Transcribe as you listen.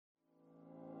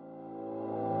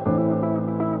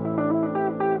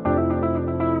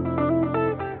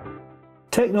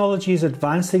Technology is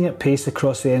advancing at pace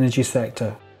across the energy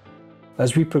sector.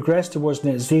 As we progress towards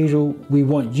net zero, we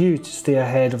want you to stay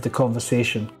ahead of the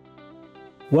conversation.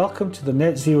 Welcome to the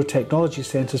Net Zero Technology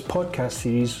Centre's podcast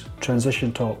series,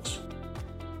 Transition Talks,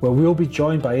 where we'll be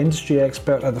joined by industry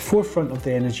experts at the forefront of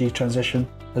the energy transition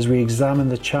as we examine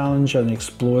the challenge and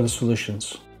explore the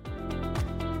solutions.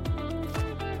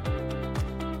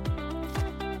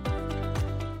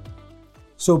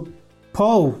 So,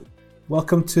 Paul,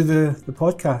 welcome to the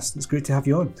podcast. It's great to have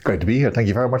you on. It's great to be here. Thank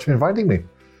you very much for inviting me.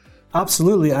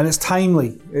 Absolutely, and it's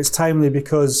timely. It's timely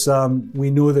because we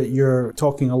know that you're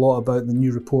talking a lot about the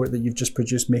new report that you've just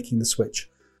produced, Making the Switch,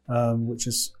 which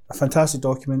is a fantastic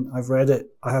document. I've read it.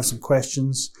 I have some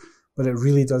questions, but it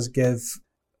really does give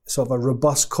sort of a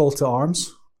robust call to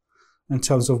arms in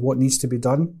terms of what needs to be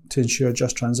done to ensure a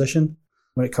just transition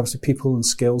when it comes to people and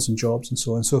skills and jobs and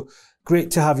so on. So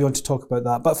great to have you on to talk about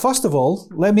that. But first of all,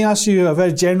 let me ask you a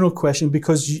very general question,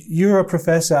 because you're a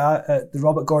professor at the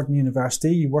Robert Gordon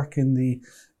University. You work in the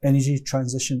Energy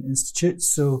Transition Institute.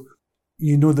 So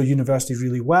you know the university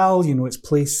really well. You know its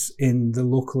place in the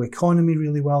local economy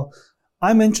really well.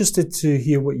 I'm interested to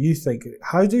hear what you think.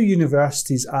 How do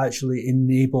universities actually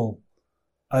enable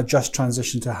a just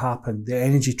transition to happen, the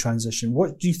energy transition?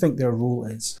 What do you think their role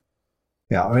is?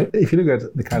 Yeah, I mean, if you look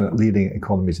at the kind of leading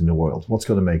economies in the world, what's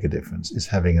going to make a difference is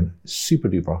having a super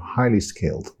duper highly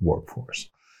skilled workforce.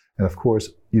 And of course,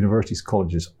 universities,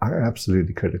 colleges are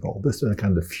absolutely critical. This is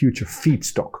kind of the future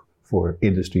feedstock for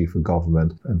industry, for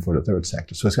government, and for the third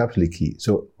sector. So it's absolutely key.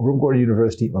 So Robert Gordon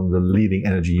University, one of the leading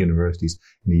energy universities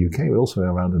in the UK, but also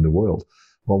around in the world,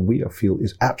 what we feel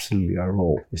is absolutely our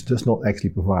role is just not actually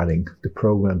providing the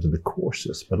programs and the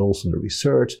courses, but also the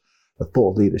research, the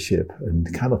thought leadership,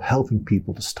 and kind of helping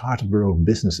people to start up their own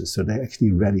businesses so they're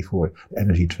actually ready for the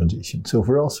energy transition. So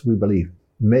for us, we believe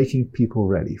making people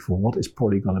ready for what is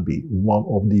probably going to be one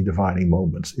of the defining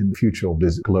moments in the future of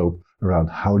this globe around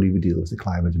how do we deal with the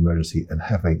climate emergency, and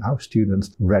having our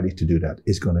students ready to do that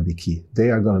is going to be key.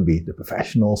 They are going to be the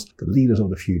professionals, the leaders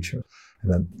of the future,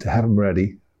 and then to have them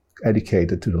ready,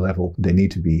 educated to the level they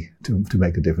need to be to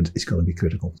make a difference is going to be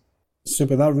critical.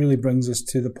 Super. That really brings us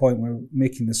to the point where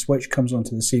Making the Switch comes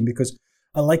onto the scene, because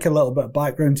I like a little bit of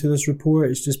background to this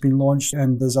report. It's just been launched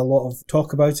and there's a lot of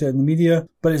talk about it in the media,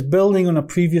 but it's building on a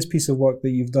previous piece of work that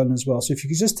you've done as well. So if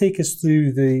you could just take us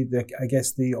through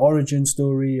the origin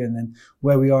story and then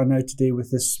where we are now today with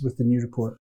the new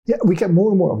report. Yeah, we get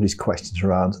more and more of these questions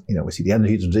around, we see the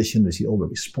energy transition, we see all the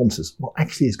responses. What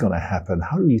actually is going to happen?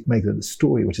 How do we make that a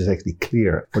story which is actually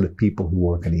clear for the people who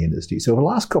work in the industry? So over the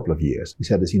last couple of years, we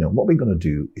said this, what we're going to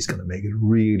do is going to make it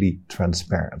really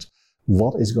transparent.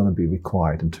 What is going to be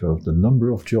required in terms of the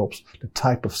number of jobs, the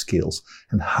type of skills,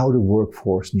 and how the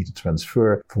workforce need to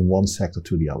transfer from one sector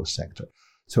to the other sector.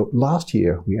 So last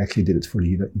year, we actually did it for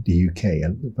the UK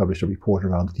and published a report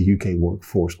around the UK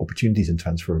workforce opportunities and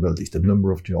transferabilities, the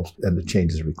number of jobs and the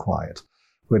changes required.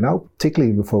 We're now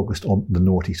particularly focused on the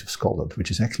northeast of Scotland,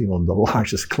 which is actually one of the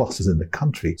largest clusters in the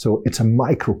country. So it's a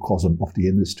microcosm of the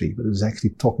industry, but it's actually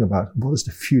talking about what is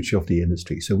the future of the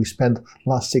industry. So we spent the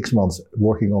last 6 months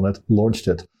working on it, launched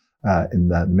it in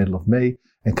the middle of May,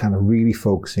 and kind of really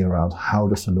focusing around how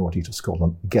does the northeast of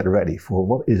Scotland get ready for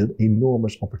what is an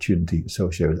enormous opportunity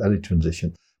associated with energy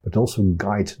transition, but also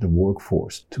guide the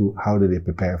workforce to how do they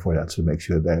prepare for that to make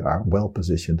sure they are well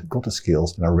positioned, got the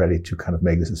skills, and are ready to kind of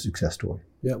make this a success story.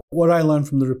 Yeah, what I learned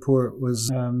from the report was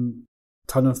a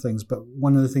ton of things, but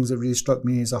one of the things that really struck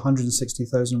me is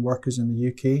 160,000 workers in the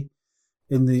UK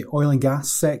in the oil and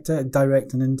gas sector,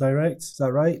 direct and indirect. Is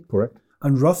that right? Correct.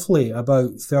 And roughly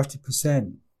about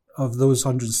 30% of those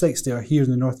 160 are here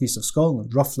in the northeast of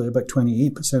Scotland, roughly about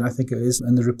 28%, I think it is,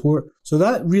 in the report. So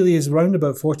that really is around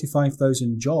about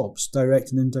 45,000 jobs,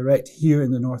 direct and indirect, here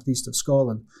in the northeast of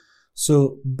Scotland.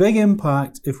 So big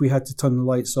impact if we had to turn the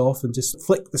lights off and just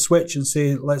flick the switch and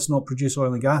say, let's not produce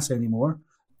oil and gas anymore.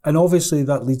 And obviously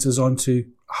that leads us on to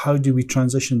how do we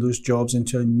transition those jobs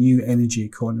into a new energy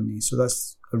economy? So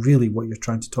that's really what you're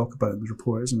trying to talk about in the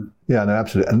report, isn't it? Yeah, no,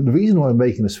 absolutely. And the reason why I'm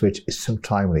making the switch is so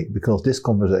timely, because this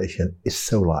conversation is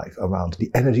so live around the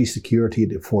energy security,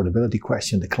 the affordability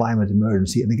question, the climate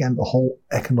emergency, and again, the whole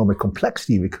economic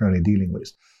complexity we're currently dealing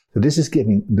with. So this is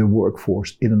giving the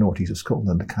workforce in the northeast of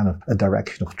Scotland a kind of a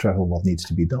direction of travel, what needs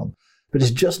to be done. But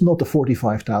it's just not the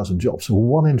 45,000 jobs. So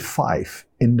 1 in 5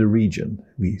 in the region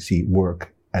we see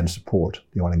work and support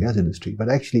the oil and gas industry, but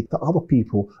actually the other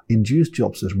people induce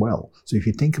jobs as well. So if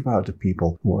you think about the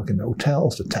people who work in the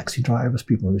hotels, the taxi drivers,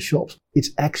 people in the shops,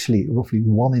 it's actually roughly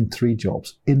 1 in 3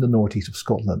 jobs in the northeast of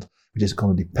Scotland, which is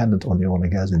kind of dependent on the oil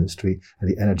and gas industry and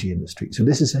the energy industry. So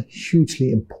this is a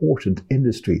hugely important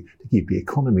industry to keep the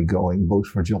economy going, both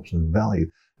for jobs and value.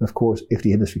 And of course, if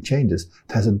the industry changes,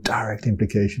 it has a direct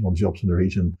implication on jobs in the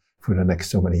region for the next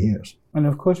so many years. And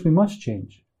of course, we must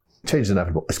change. Change is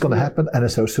inevitable. It's going to happen. And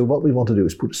so what we want to do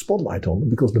is put a spotlight on it,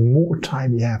 because the more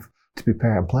time you have to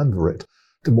prepare and plan for it,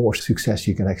 the more success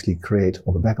you can actually create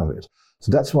on the back of it.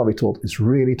 So that's why we thought it's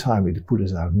really timely to put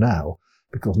this out now,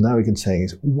 because now we can say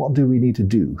is, what do we need to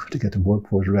do to get the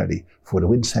workforce ready for the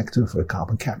wind sector, for the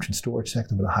carbon capture and storage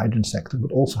sector, for the hydrogen sector,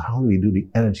 but also how do we do the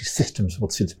energy systems,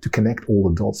 what sits to connect all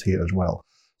the dots here as well.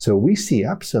 So we see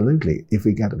absolutely, if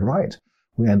we get it right,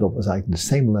 we end up with like the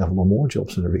same level or more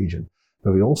jobs in the region.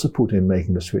 But we also put in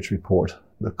making the Switch report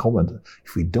the comment,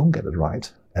 if we don't get it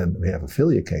right and we have a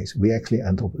failure case, we actually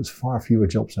end up with far fewer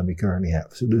jobs than we currently have.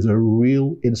 So there's a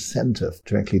real incentive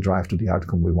to actually drive to the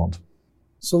outcome we want.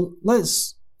 So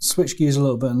let's switch gears a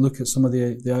little bit and look at some of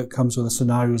the outcomes or the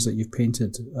scenarios that you've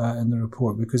painted in the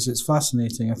report, because it's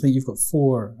fascinating. I think you've got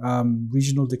 4: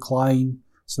 regional decline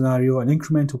scenario, an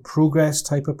incremental progress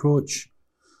type approach.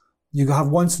 You have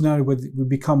one scenario where we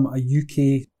become a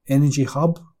UK energy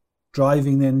hub,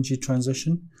 driving the energy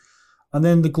transition, and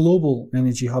then the global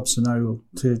energy hub scenario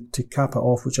to cap it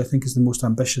off, which I think is the most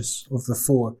ambitious of the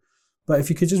 4. But if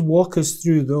you could just walk us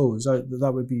through those,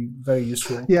 that would be very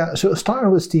useful. Yeah, so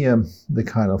starting with the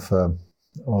kind of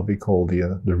what we call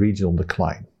the regional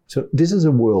decline. So this is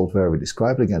a world where we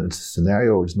describe it again. It's a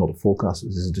scenario. It's not a forecast.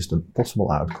 This is just a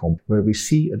possible outcome where we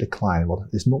see a decline. What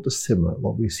is not dissimilar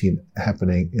what we've seen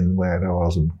happening in where there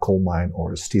was a coal mine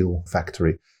or a steel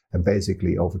factory. And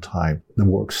basically, over time, the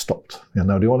work stopped. And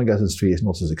now, the oil and gas industry is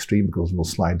not as extreme because it will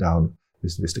slide down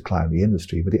with this decline in the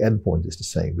industry, but the end point is the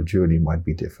same. The journey might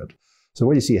be different. So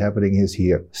what you see happening is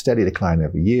here, steady decline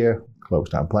every year, close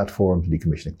down platforms,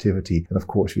 decommission activity, and of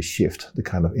course, we shift the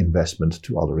kind of investment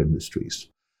to other industries.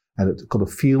 And it kind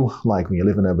of feel like when you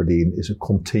live in Aberdeen is a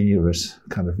continuous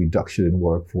kind of reduction in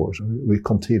workforce, a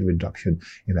continued reduction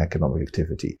in economic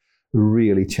activity.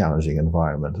 Really challenging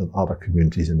environment, and other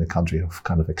communities in the country have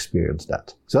kind of experienced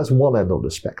that. So that's one end of the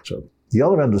spectrum. The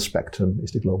other end of the spectrum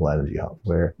is the global energy hub,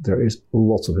 where there is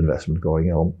lots of investment going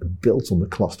on. It builds on the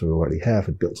cluster we already have,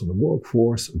 it builds on the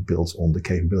workforce, it builds on the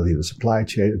capability of the supply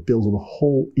chain, it builds on the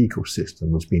whole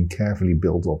ecosystem that's been carefully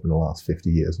built up in the last 50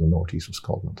 years in the northeast of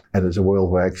Scotland. And it's a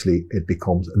world where actually it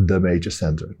becomes the major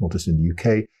centre, not just in the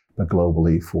UK, but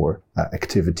globally for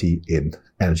activity in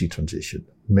energy transition.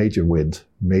 Major wind,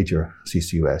 major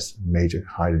CCUS, major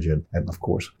hydrogen, and of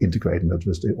course integrating that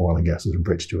with the oil and gas as a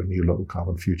bridge to a new low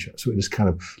carbon future. So it is kind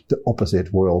of the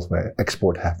opposite world where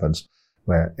export happens,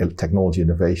 where technology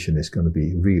innovation is going to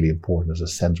be really important as a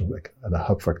center and a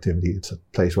hub for activity. It's a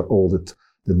place where all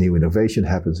the new innovation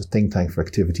happens, a think tank for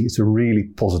activity. It's a really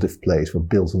positive place for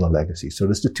builds on a legacy. So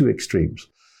there's the two extremes.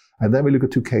 And then we look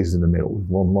at 2 cases in the middle.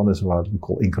 One is what we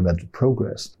call incremental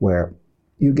progress, where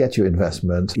you get your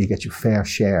investment, you get your fair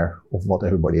share of what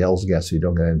everybody else gets, so you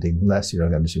don't get anything less, you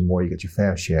don't get anything more, you get your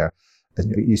fair share.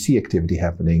 And you see activity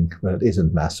happening, but it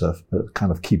isn't massive, but it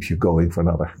kind of keeps you going for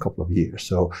another couple of years.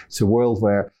 So it's a world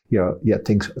where,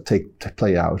 things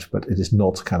play out, but it is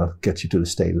not kind of get you to the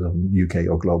status of UK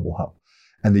or global hub.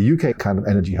 And the UK kind of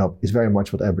energy hub is very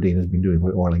much what Aberdeen has been doing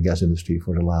for the oil and gas industry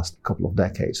for the last couple of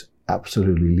decades.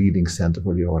 Absolutely leading centre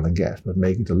for the oil and gas, but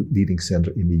making it a leading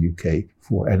centre in the UK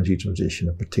for energy transition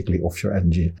and particularly offshore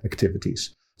energy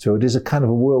activities. So it is a kind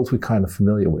of a world we're kind of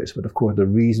familiar with. But of course, the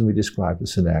reason we describe the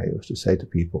scenario is to say to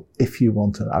people, if you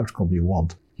want an outcome you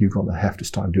want, you're going to have to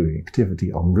start doing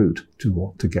activity en route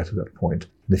to get to that point.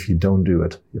 And if you don't do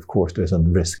it, of course, there's a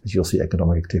risk that you'll see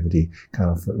economic activity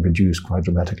kind of reduce quite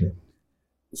dramatically.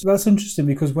 So that's interesting,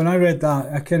 because when I read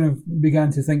that, I kind of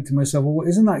began to think to myself, well,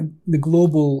 isn't that the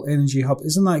global energy hub,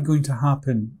 isn't that going to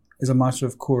happen as a matter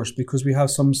of course? Because we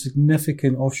have some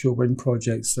significant offshore wind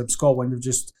projects. Scotland have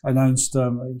just announced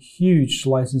a huge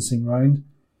licensing round,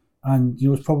 and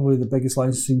it's probably the biggest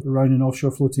licensing round in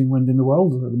offshore floating wind in the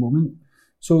world at the moment.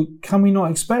 So can we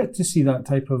not expect to see that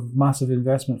type of massive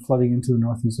investment flooding into the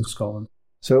northeast of Scotland?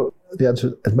 So the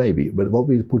answer is maybe, but what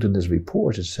we put in this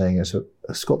report is saying so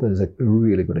Scotland is a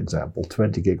really good example.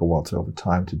 20 gigawatts over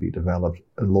time to be developed,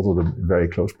 a lot of them in very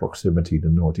close proximity to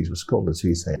the northeast of Scotland. So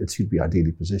you say it should be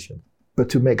ideally positioned. But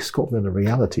to make Scotland a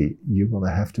reality, you're going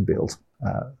to have to build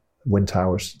wind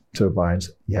towers,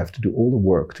 turbines. You have to do all the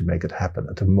work to make it happen.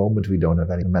 At the moment, we don't have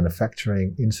any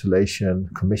manufacturing, installation,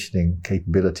 commissioning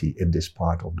capability in this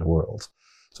part of the world.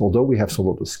 So although we have some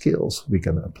lot of skills we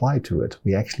can apply to it,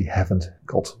 we actually haven't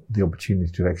got the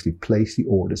opportunity to actually place the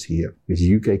orders here with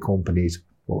UK companies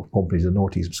or companies in the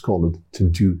northeast of Scotland to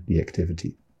do the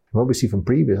activity. What we see from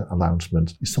previous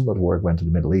announcements is some of that work went to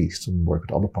the Middle East, some work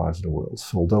with other parts of the world.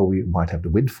 So although we might have the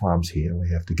wind farms here, we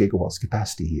have the gigawatts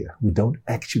capacity here, we don't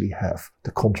actually have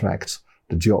the contracts,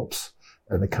 the jobs,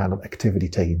 and the kind of activity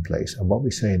taking place. And what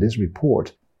we say in this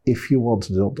report, if you want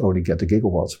to not only get the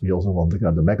gigawatts, we also want to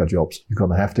get the mega jobs, you're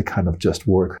going to have to kind of just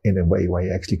work in a way where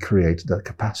you actually create that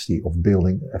capacity of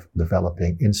building,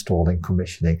 developing, installing,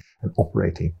 commissioning, and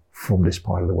operating from this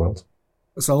part of the world.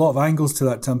 There's a lot of angles to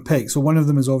that to unpick. So one of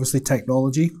them is obviously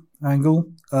technology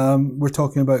angle. We're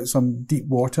talking about some deep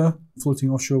water. Floating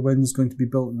offshore wind is going to be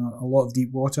built in a lot of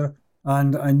deep water.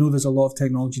 And I know there's a lot of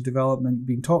technology development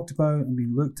being talked about and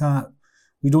being looked at.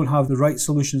 We don't have the right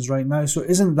solutions right now. So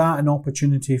isn't that an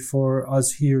opportunity for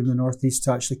us here in the Northeast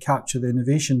to actually capture the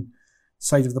innovation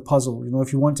side of the puzzle?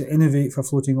 If you want to innovate for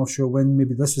floating offshore wind,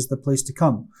 maybe this is the place to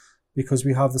come, because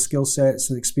we have the skill sets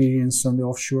and experience on the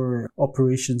offshore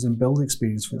operations and build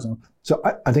experience, for example. So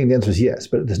I think the answer is yes,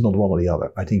 but it is not one or the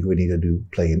other. I think we need to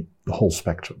play in the whole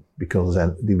spectrum, because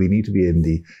then we need to be in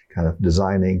the kind of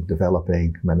designing,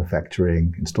 developing,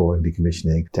 manufacturing, installing,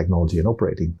 decommissioning, technology and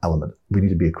operating element. We need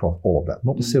to be across all of that,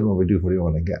 not the similar we do for the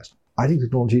oil and gas. I think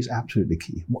technology is absolutely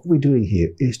key. What we're doing here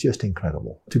is just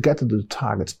incredible. To get to the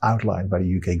targets outlined by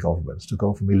the UK government, to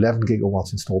go from 11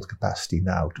 gigawatts installed capacity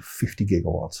now to 50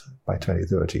 gigawatts by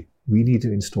 2030, we need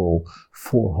to install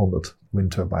 400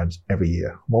 wind turbines every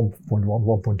year, 1.1,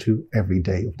 1.2 every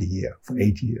day of the year for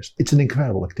 8 years. It's an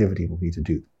incredible activity we need to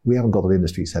do. We haven't got an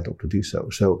industry set up to do so.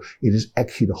 So it is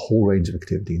actually the whole range of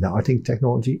activity. Now, I think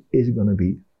technology is going to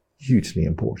be hugely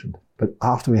important. But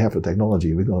after we have the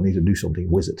technology, we're going to need to do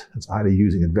something with it. It's either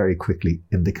using it very quickly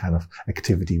in the kind of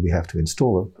activity we have to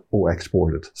install it or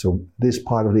export it. So this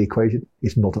part of the equation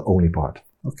is not the only part.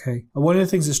 Okay. One of the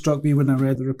things that struck me when I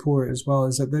read the report as well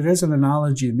is that there is an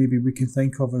analogy maybe we can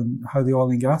think of in how the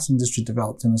oil and gas industry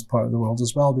developed in this part of the world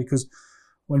as well, because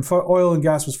when oil and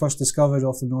gas was first discovered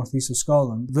off the northeast of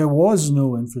Scotland, there was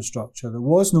no infrastructure, there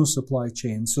was no supply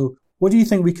chain. So what do you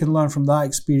think we can learn from that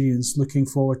experience looking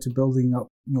forward to building up,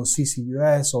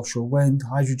 CCUS, offshore wind,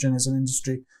 hydrogen as an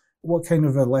industry? What kind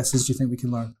of lessons do you think we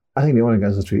can learn? I think the oil and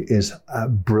gas industry is a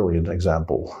brilliant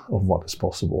example of what is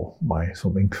possible by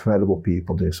some incredible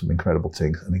people doing some incredible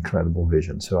things and incredible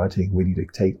vision. So I think we need to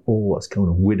take all those kind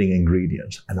of winning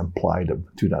ingredients and apply them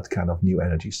to that kind of new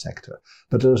energy sector.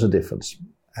 But there's a difference.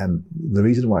 And the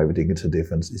reason why we think it's a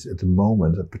difference is at the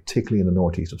moment, and particularly in the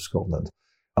northeast of Scotland,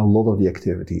 a lot of the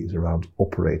activity is around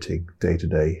operating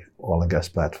day-to-day oil and gas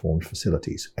platforms,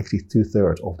 facilities. Actually,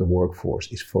 2/3 of the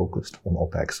workforce is focused on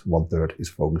OPEX, 1/3 is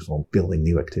focused on building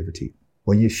new activity.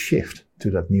 When you shift to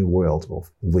that new world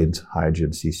of wind,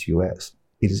 hydrogen, CCUS,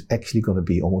 it is actually going to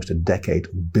be almost a decade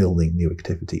of building new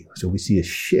activity. So we see a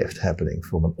shift happening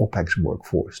from an OPEX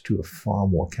workforce to a far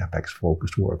more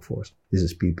CAPEX-focused workforce. This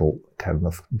is people kind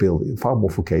of building far more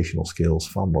vocational skills,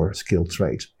 far more skilled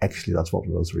trades. Actually, that's what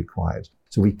was required.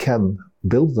 So we can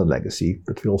build the legacy,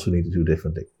 but we also need to do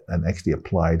differently and actually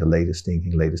apply the latest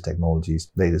thinking, latest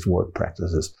technologies, latest work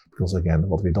practices. Because again,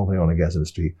 what we've done in the oil and gas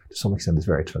industry, to some extent, is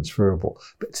very transferable,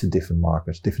 but it's a different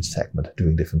market, different segment,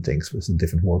 doing different things with a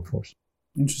different workforce.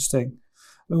 Interesting.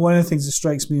 One of the things that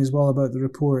strikes me as well about the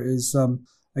report is,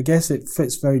 I guess it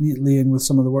fits very neatly in with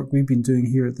some of the work we've been doing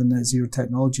here at the Net Zero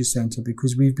Technology Centre,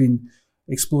 because we've been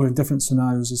exploring different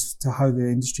scenarios as to how the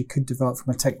industry could develop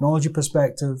from a technology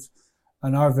perspective.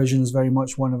 And our vision is very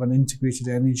much one of an integrated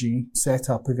energy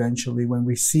setup eventually, when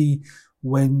we see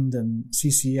wind and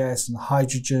CCS and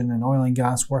hydrogen and oil and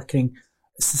gas working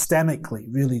systemically,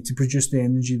 really, to produce the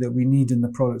energy that we need in the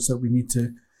products that we need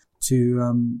to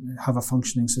have a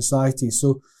functioning society.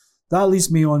 So that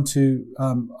leads me on to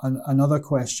another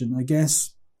question. I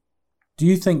guess, do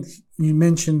you think, you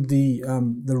mentioned the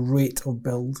rate of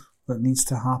build that needs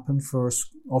to happen for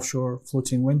offshore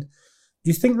floating wind. Do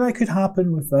you think that could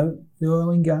happen without the oil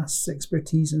and gas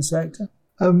expertise in sector?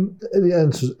 The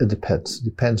answer, it depends. It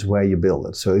depends where you build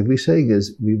it. So if we're saying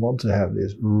is we want to have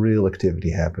this real activity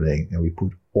happening and we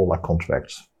put all our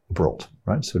contracts abroad,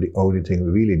 right? So the only thing we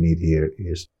really need here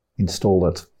is install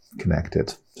it, connect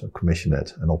it, so commission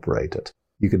it and operate it.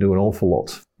 You can do an awful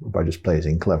lot by just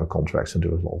placing clever contracts and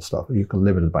doing a lot of stuff. You can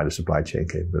limit it by the supply chain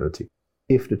capability.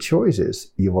 If the choice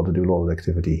is you want to do a lot of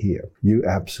activity here, you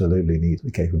absolutely need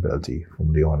the capability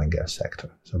from the oil and gas sector.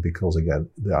 So because again,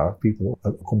 there are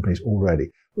companies already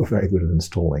who are very good at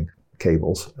installing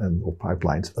cables and or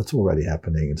pipelines. It's already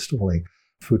happening. Installing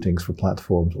footings for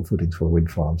platforms or footings for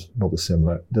wind farms, not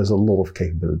dissimilar. There's a lot of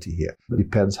capability here. It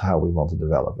depends how we want to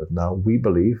develop it. Now, we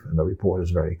believe, and the report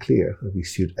is very clear, that we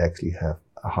should actually have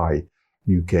a high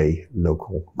UK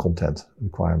local content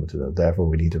requirement. And therefore,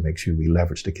 we need to make sure we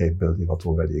leverage the capability of what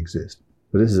already exists.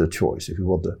 But this is a choice. If we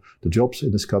want the jobs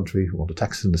in this country, we want the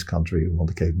taxes in this country, we want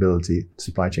the capability,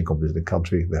 supply chain companies in the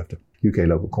country, we have the UK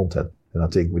local content. And I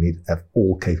think we need to have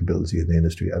all capability in the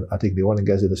industry. And I think the oil and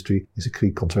gas industry is a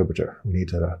key contributor. We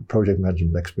need project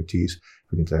management expertise.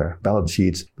 We need their balance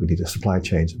sheets. We need the supply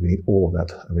chains. We need all of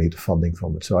that. And we need the funding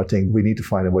from it. So I think we need to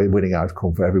find a winning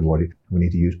outcome for everybody. We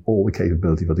need to use all the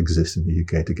capability that exists in the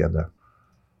UK to get there.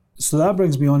 So that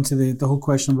brings me on to the whole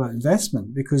question about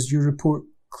investment, because your report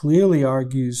clearly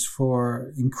argues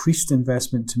for increased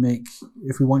investment to make,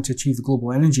 if we want to achieve the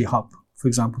global energy hub, for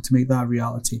example, to make that a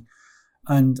reality.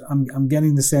 And I'm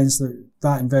getting the sense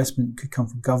that investment could come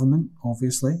from government,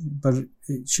 obviously, but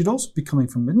it should also be coming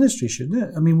from industry, shouldn't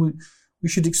it? I mean, we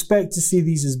should expect to see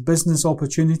these as business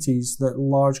opportunities that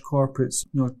large corporates,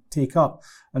 take up.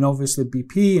 And obviously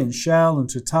BP and Shell and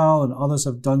Total and others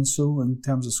have done so in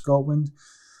terms of ScotWind.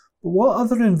 But what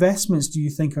other investments do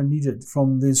you think are needed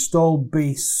from the installed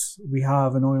base we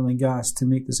have in oil and gas to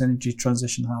make this energy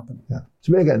transition happen? Yeah.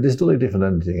 So again, this is totally different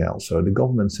than anything else. So the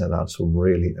government set out some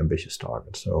really ambitious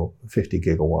targets. So 50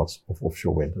 gigawatts of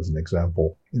offshore wind as an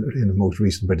example in the most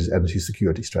recent British energy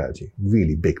security strategy.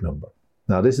 Really big number.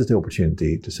 Now this is the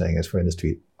opportunity to saying as for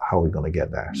industry, how are we going to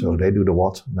get there? So they do the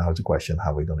what, now it's a question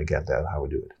how are we going to get there and how we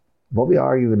do it. What we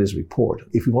argue in this report,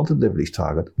 if we want to deliver these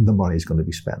targets, the money is going to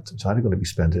be spent. It's either going to be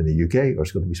spent in the UK or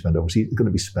it's going to be spent overseas. It's going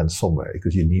to be spent somewhere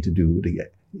because you need to do the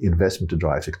investment that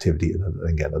drives activity and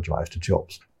again, that drives the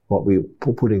jobs. What we're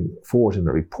putting forward in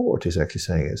the report is actually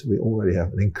saying is we already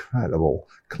have an incredible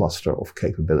cluster of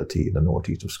capability in the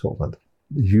northeast of Scotland.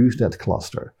 Use that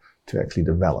cluster to actually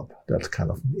develop that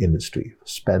kind of industry.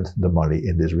 Spend the money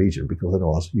in this region because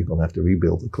otherwise you're going to have to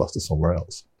rebuild the cluster somewhere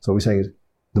else. So we're saying is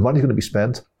the money is going to be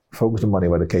spent. Focus the money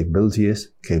where the capability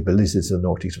is. Capability is in the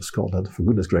northeast of Scotland. For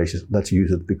goodness gracious, let's use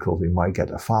it because we might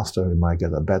get a faster, we might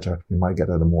get a better, we might get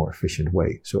it a more efficient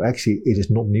way. So actually, it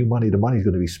is not new money. The money is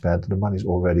going to be spent. The money is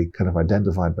already kind of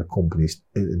identified by companies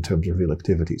in terms of real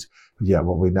activities. But yeah,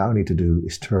 what we now need to do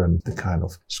is turn the kind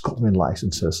of ScotWind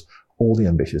licenses, all the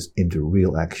ambitions, into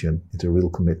real action, into real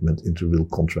commitment, into real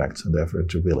contracts, and therefore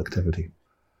into real activity.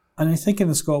 And I think in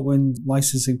the ScotWind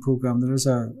licensing program, there is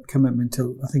a commitment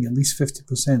to, I think, at least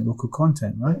 50% local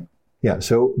content, right? Yeah,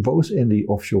 so both in the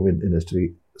offshore wind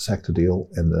industry sector deal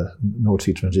and the North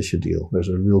Sea transition deal, there's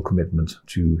a real commitment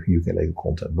to UK local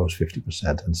content, both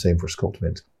 50%, and same for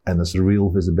ScotWind. And there's a real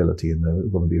visibility, and they're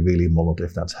going to be really monitored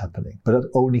if that's happening. But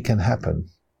that only can happen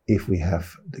if we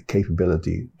have the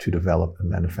capability to develop and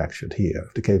manufacture it here.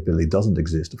 If the capability doesn't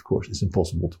exist, of course, it's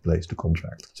impossible to place the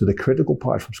contract. So the critical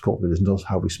part from ScotWind is not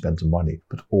how we spend the money,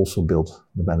 but also build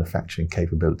the manufacturing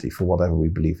capability for whatever we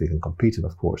believe we can compete in,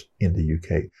 of course, in the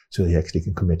UK, so they actually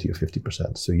can commit to your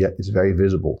 50%. So yeah, it's very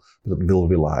visible, but it will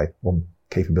rely on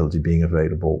capability being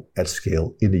available at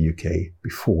scale in the UK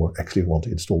before actually we want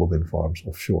to install the wind farms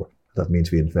offshore. That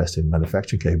means we invest in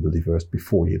manufacturing capability first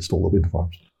before you install the wind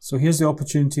farms. So here's the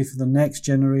opportunity for the next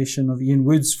generation of Ian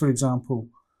Woods, for example,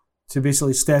 to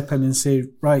basically step in and say,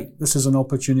 right, this is an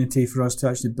opportunity for us to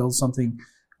actually build something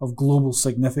of global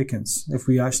significance if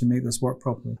we actually make this work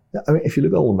properly. Yeah, I mean, if you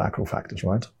look at all the macro factors,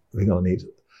 right, we're going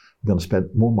to spend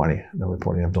more money than we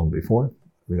probably have done before.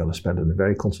 We're going to spend it in a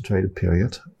very concentrated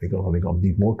period. We're going to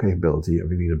need more capability and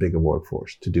we need a bigger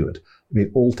workforce to do it. I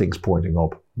mean, all things pointing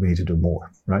up, we need to do more,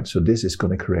 right? So this is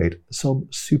going to create some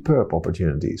superb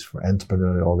opportunities for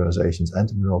entrepreneurial organizations,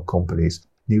 entrepreneurial companies,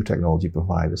 new technology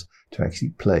providers to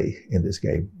actually play in this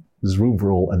game. There's room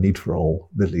for all and need for all,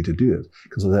 literally, to do it.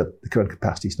 Because of that, the current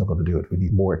capacity is not going to do it. We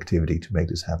need more activity to make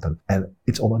this happen. And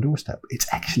it's on our doorstep. It's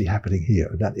actually happening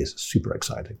here. That is super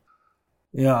exciting.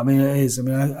 Yeah, I mean, it is. I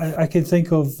mean, I can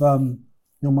think of,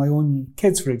 my own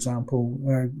kids, for example,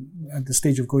 are at the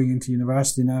stage of going into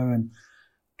university now and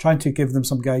trying to give them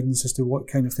some guidance as to what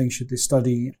kind of things should they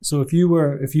study. So if you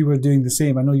were doing the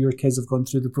same, I know your kids have gone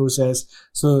through the process,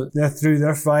 so they're through,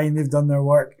 they're fine, they've done their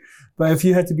work. But if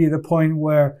you had to be at the point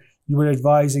where you were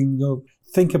advising,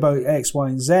 think about X, Y,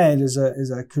 and Z as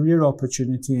a career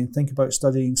opportunity and think about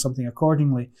studying something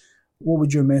accordingly, what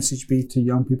would your message be to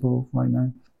young people right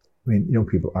now? I mean, young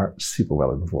people are super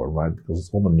well informed, right? Because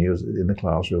it's on the news, in the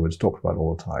classroom, it's talked about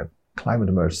all the time. Climate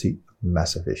emergency,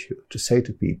 massive issue. To say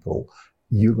to people,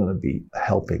 you're going to be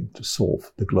helping to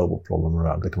solve the global problem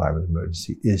around the climate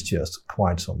emergency is just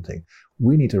quite something.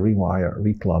 We need to rewire,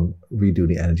 replumb, redo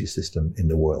the energy system in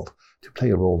the world. To play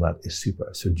a role that is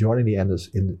super. So joining the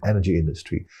energy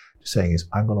industry, saying is,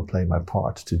 I'm going to play my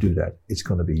part to do that. It's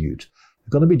going to be huge.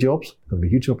 There's going to be jobs, going to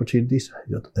be huge opportunities,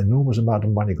 an enormous amount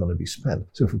of money going to be spent.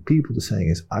 So for people to saying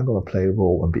is, I'm going to play a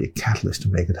role and be a catalyst to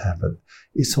make it happen,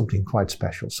 is something quite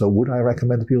special. So would I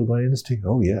recommend that people go in the industry?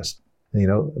 Oh yes.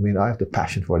 And, I have the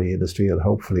passion for the industry, and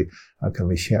hopefully can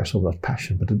we share some of that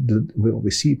passion. But when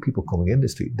we see people coming in the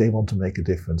industry, they want to make a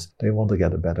difference. They want to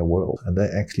get a better world, and they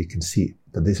actually can see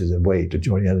that this is a way to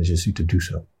join the energy industry to do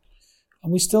so.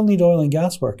 And we still need oil and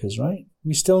gas workers, right?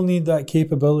 We still need that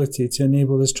capability to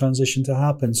enable this transition to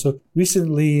happen. So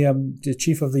recently, the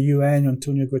chief of the UN,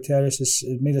 Antonio Guterres, has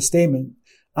made a statement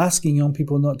asking young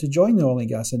people not to join the oil and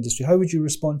gas industry. How would you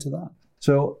respond to that?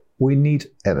 So we need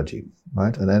energy,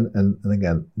 right? And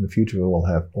again, in the future we will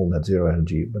have all net zero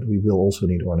energy, but we will also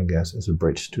need oil and gas as a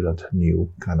bridge to that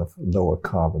new kind of lower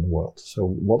carbon world. So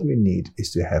what we need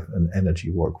is to have an energy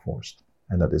workforce,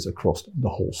 and that is across the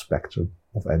whole spectrum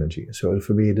of energy. So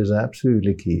for me, it is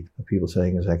absolutely key. What people are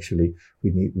saying is actually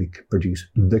we produce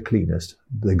the cleanest,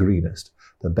 the greenest,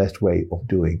 the best way of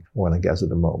doing oil and gas at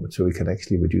the moment. So we can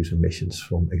actually reduce emissions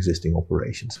from existing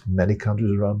operations. Many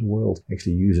countries around the world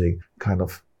actually using kind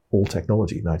of old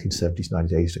technology, 1970s,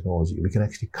 1980s technology. We can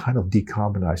actually kind of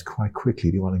decarbonize quite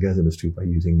quickly the oil and gas industry by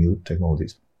using new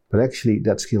technologies. But actually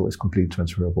that skill is completely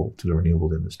transferable to the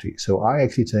renewable industry. So I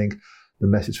actually think the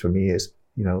message for me is,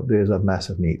 there's a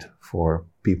massive need for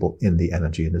people in the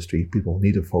energy industry. People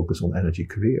need to focus on energy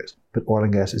careers. But oil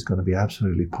and gas is going to be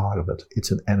absolutely part of it.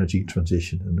 It's an energy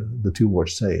transition. And the two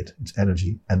words say it. It's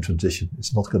energy and transition.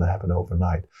 It's not going to happen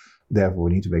overnight. Therefore,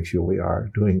 we need to make sure we are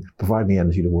providing the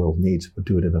energy the world needs, but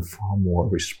do it in a far more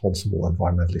responsible,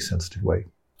 environmentally sensitive way.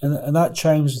 And that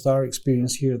chimes with our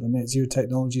experience here at the Net Zero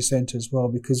Technology Centre as well,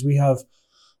 because we have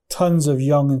tons of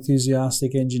young,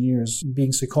 enthusiastic engineers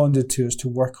being seconded to us to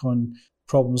work on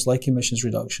problems like emissions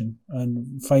reduction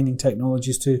and finding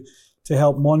technologies to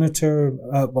help monitor,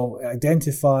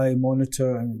 identify,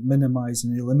 monitor, and minimize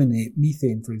and eliminate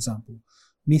methane, for example,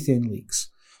 methane leaks.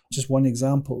 Just one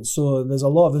example. So there's a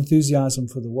lot of enthusiasm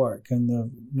for the work, and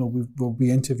we'll be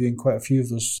interviewing quite a few of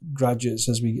those graduates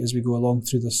as we go along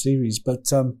through this series.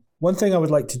 But one thing I would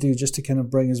like to do, just to kind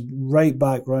of bring us right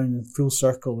back round in full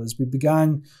circle, is we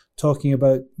began talking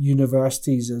about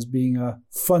universities as being a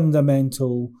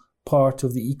fundamental part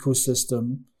of the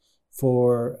ecosystem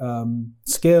for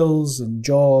skills and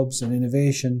jobs and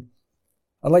innovation.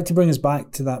 I'd like to bring us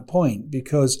back to that point,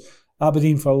 because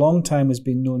Aberdeen for a long time has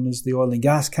been known as the oil and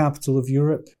gas capital of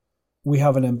Europe. We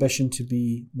have an ambition to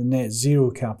be the net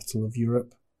zero capital of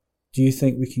Europe. Do you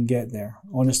think we can get there?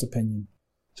 Honest opinion.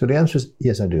 So the answer is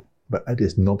yes, I do. But it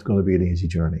is not going to be an easy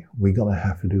journey. We're going to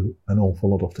have to do an awful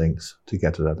lot of things to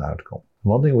get to that outcome.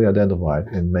 One thing we identified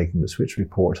in making the Switch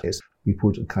report is we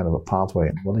put a kind of a pathway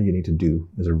in what do you need to do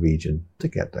as a region to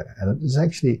get there. And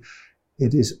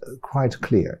it is quite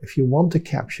clear. If you want to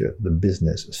capture the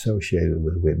business associated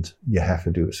with wind, you have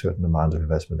to do a certain amount of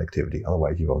investment activity.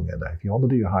 Otherwise, you won't get there. If you want to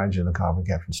do your hydrogen and carbon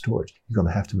capture and storage, you're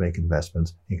going to have to make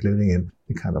investments, including in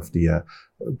the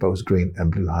both green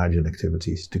and blue hydrogen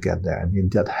activities to get there.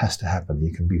 And that has to happen.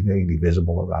 You can be really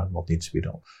visible around what needs to be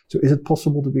done. So is it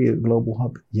possible to be a global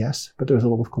hub? Yes, but there's a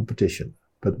lot of competition.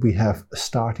 But we have a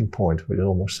starting point which is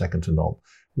almost second to none.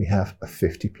 We have a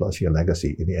 50-plus year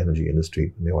legacy in the energy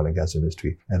industry, in the oil and gas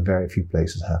industry, and very few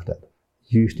places have that.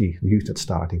 Use that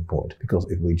starting point, because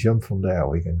if we jump from there,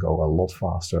 we can go a lot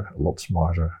faster, a lot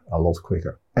smarter, a lot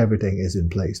quicker. Everything is in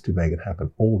place to make it happen.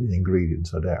 All the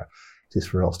ingredients are there. It is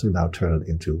for us to now turn it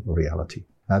into a reality.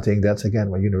 And I think that's, again,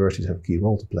 where universities have a key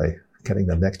role to play. Getting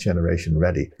the next generation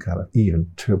ready, kind of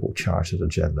even turbocharge that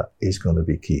agenda is going to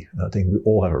be key. And I think we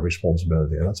all have a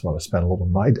responsibility, and that's what I spend a lot of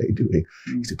my day doing,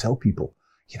 is to tell people,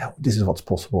 this is what's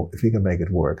possible. If we can make it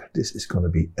work, this is going to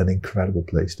be an incredible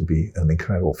place to be, an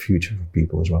incredible future for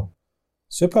people as well.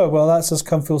 Super. Well, that's us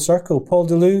come full circle. Paul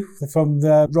Delue from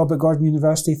the Robert Gordon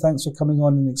University, thanks for coming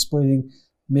on and explaining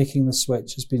making the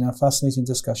switch. It's been a fascinating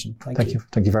discussion. Thank you.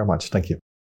 Thank you very much. Thank you.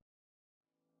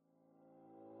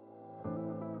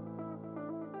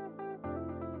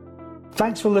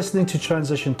 Thanks for listening to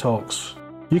Transition Talks.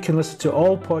 You can listen to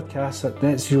all podcasts at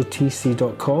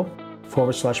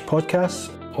netzerotc.com/podcasts,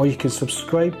 or you can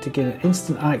subscribe to gain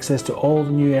instant access to all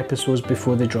the new episodes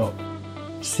before they drop.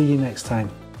 See you next time.